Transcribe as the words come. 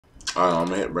Alright, I'm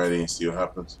gonna hit ready and see what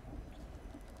happens.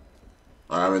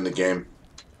 Alright, I'm in the game.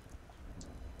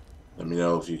 Let me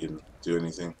know if you can do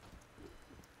anything.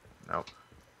 Nope.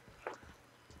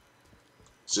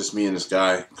 It's just me and this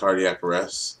guy, cardiac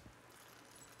arrest.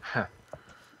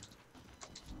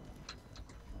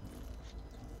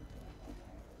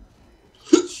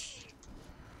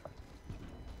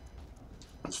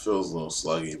 It feels a little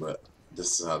sluggy, but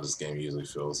this is how this game usually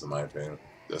feels, in my opinion.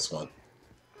 This one.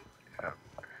 Yep.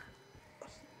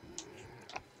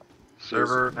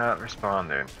 Server not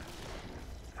responding.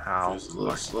 How? Feels a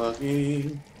little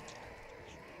sluggy.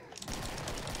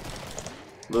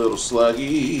 Little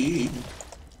sluggy.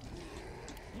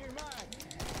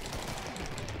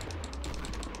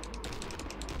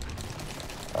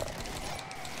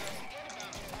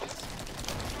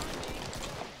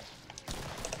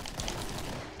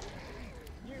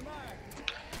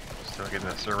 Still getting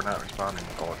that server not responding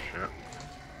bullshit.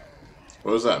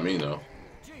 What does that mean, though?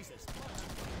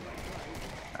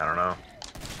 I don't know.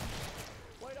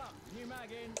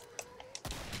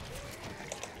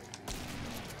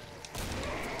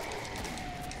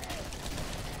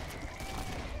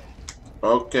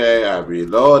 Okay, I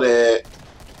reloaded.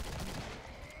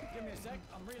 Give me a sec,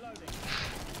 I'm reloading.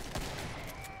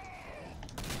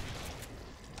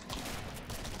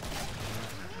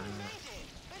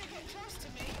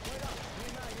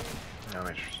 Let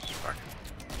me just fucking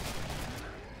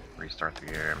restart the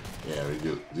game. Yeah, we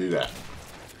do that.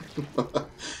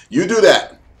 You do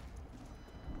that.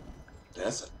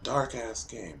 That's a dark ass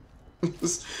game.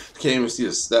 Can't even see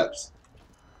the steps.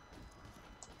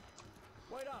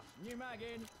 Wait up, new mag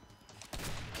in.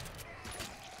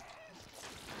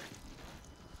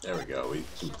 There we go. We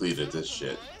completed this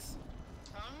shit.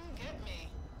 Come get me.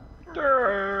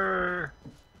 Durr.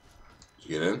 Did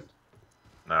you get in?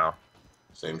 No.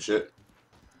 Same shit.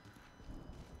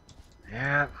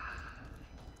 Yeah.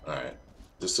 All right.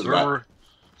 This is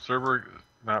Server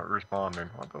not responding.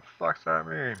 What the fuck's that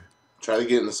mean? Try to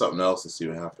get into something else and see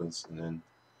what happens, and then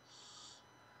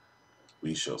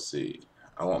we shall see.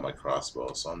 I want my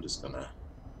crossbow, so I'm just gonna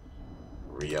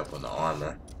re-up on the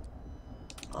armor.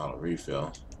 I'll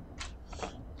refill.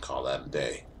 Call that a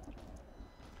day.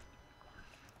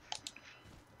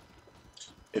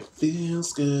 It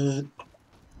feels good.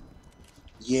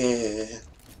 Yeah.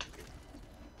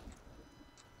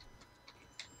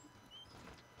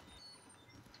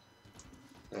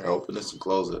 There, open this and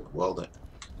close it. Weld it.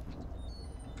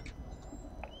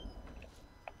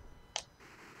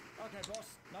 Okay,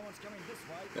 boss, no one's coming this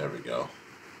way. There we go.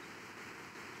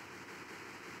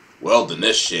 Welding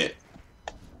this shit.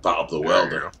 Bob the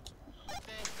welder.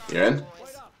 You're in?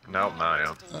 Nope, not in.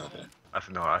 Okay. I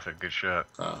said no. I said good shit.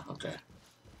 Oh, okay.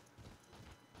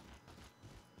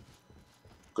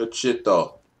 Good shit,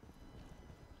 though.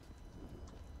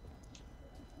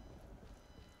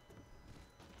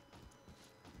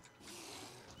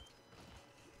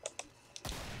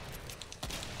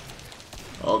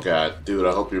 Oh, God. Dude,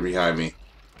 I hope you're behind me.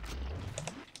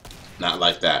 Not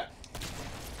like that.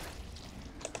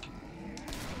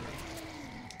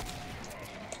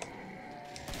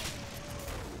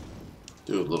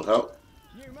 Dude, a little help.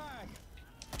 New mag.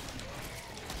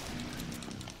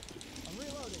 I'm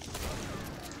reloading.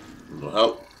 A little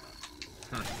help.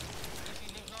 If you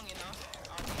live long enough,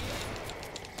 I'll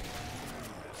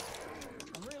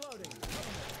I'm reloading.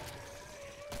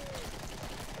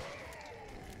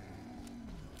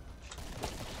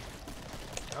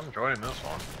 I'm joining this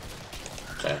one.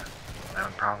 Okay. I have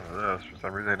a problem with this. For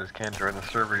some reason, I just can't join the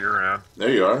server you're in. There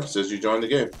you are. It says you joined the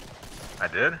game. I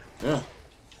did? Yeah.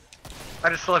 I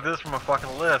just selected this from a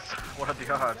fucking list. What are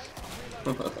the odds?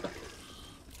 Weird.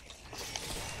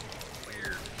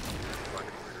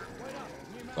 Fucking weird.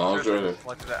 I'll join it.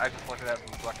 I just selected that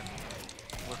from the fucking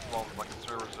list of all the fucking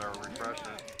servers that are refreshed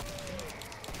it.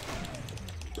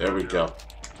 There we go.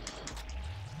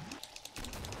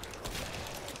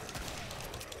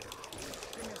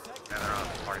 And they're on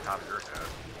the fucking top of your head.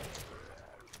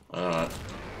 Alright.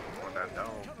 What that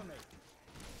dome.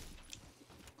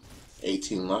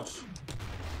 18 left.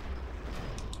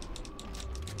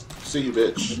 See you,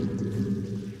 bitch. Need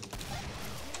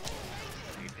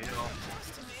heal.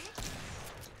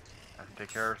 I have to take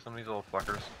care of some of these little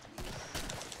fuckers.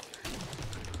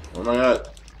 Oh my god.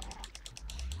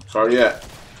 Cardiac.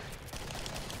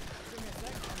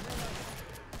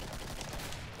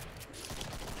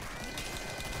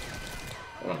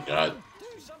 Oh my god.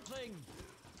 Do something.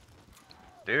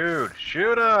 Dude,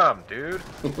 shoot him, dude.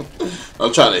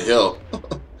 I'm trying to heal.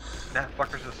 That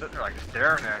fucker's just sitting there like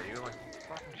staring at you like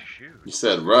fucking shoot. You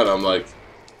said run. I'm like,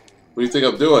 what do you think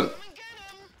I'm doing? come and get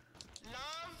 'em.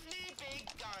 Lovely big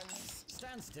guns.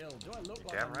 Stand still. still. Do I look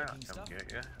like Damn I'm right, licking I'll stuff?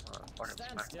 get you. Fucking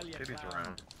Stand smack still, my you titties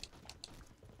clown.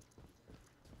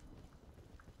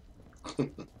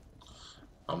 around.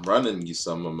 I'm running you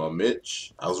some of my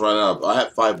Mitch. I was running up. I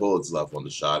had 5 bullets left on the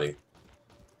shotty.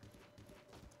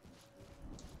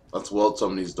 Let's weld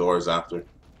some of these doors after.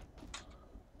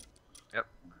 Yep.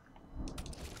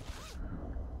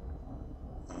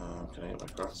 Can I hit my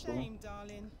crossbow? Shame,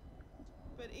 darling.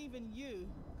 But even you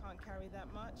can't carry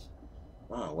that much.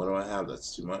 Wow, what do I have?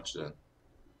 That's too much then.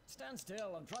 Stand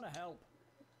still. I'm trying to help.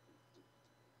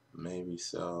 Maybe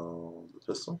sell the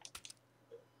pistol?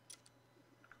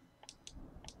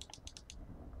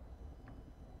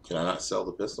 Can I not sell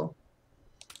the pistol?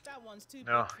 That one's too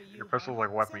No, big for you. your pistol's huh? like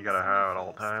a weapon Send you me gotta some have at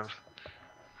all first.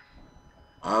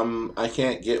 times. I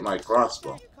can't get my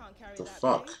crossbow. You can't carry The that,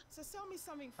 fuck? babe. So sell me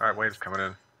something Alright, first. wave's coming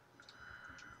in.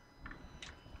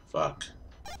 Fuck.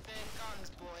 Big guns,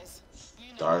 boys. You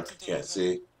know what Dark, to do can't with them.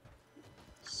 see.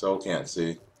 So can't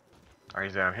see. Alright,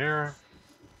 he's down here.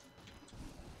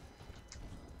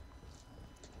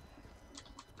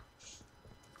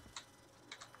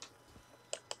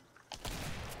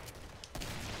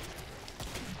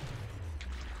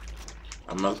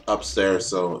 I'm upstairs,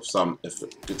 so if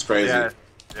it gets crazy. Yeah,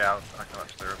 I come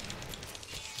upstairs.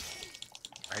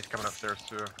 He's coming upstairs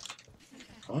too.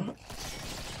 What?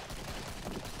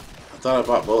 I thought I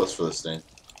bought bullets for this thing.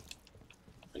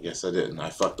 I guess I didn't. I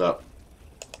fucked up.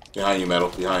 Behind you, Metal.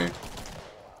 Behind you.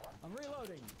 I'm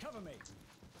reloading. Cover me.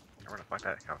 Where the fuck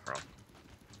that come from?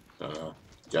 Don't know.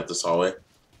 Got this hallway.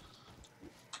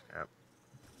 Yep.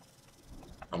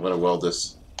 I'm gonna weld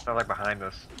this. Sounds like behind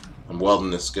us. I'm welding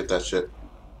this. Get that shit.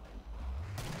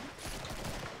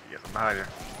 Yes, I'm behind you.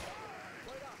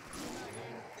 Watch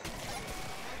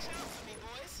out for me,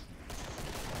 boys.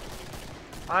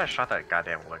 I shot that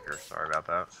goddamn liquor. Sorry about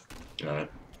that.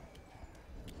 Alright.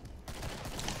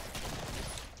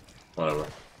 Whatever.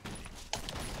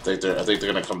 I think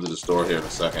they're gonna come to the store here in a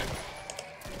second.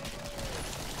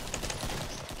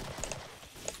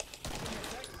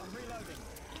 I'm reloading.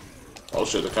 Oh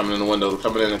shit, they're coming in the window. They're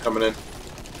coming in. They're coming in.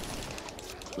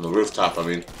 From the rooftop, I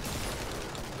mean.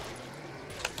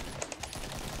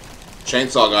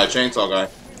 Chainsaw guy. Chainsaw guy.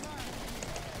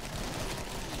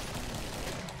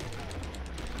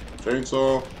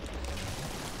 Chainsaw.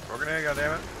 Throw a grenade,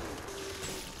 goddammit.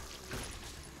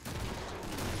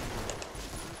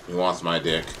 He wants my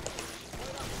dick.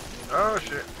 Oh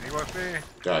shit, he wants me.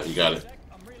 Got it. You got it.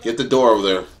 I'm reloading. Get the door over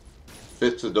there.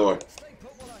 Fix the door. Stay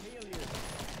put while I heal you.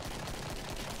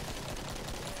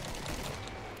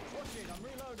 Watch it. I'm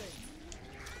reloading.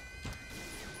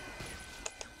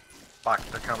 Fuck,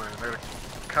 they're coming. They're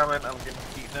coming. I'm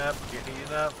getting eaten up. Getting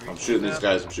eaten up. I'm shooting these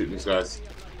guys. I'm shooting these guys.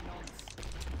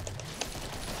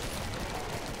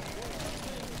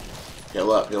 Heal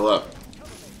up. Heal up.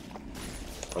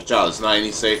 Watch out. It's not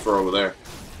any safer over there.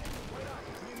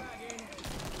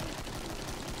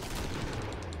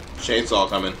 Chainsaw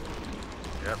coming.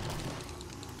 Yep.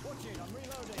 Watch it. I'm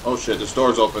reloading. Oh shit. This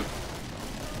door's open.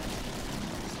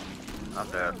 I'm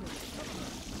dead.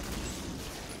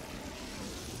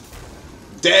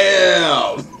 Damn!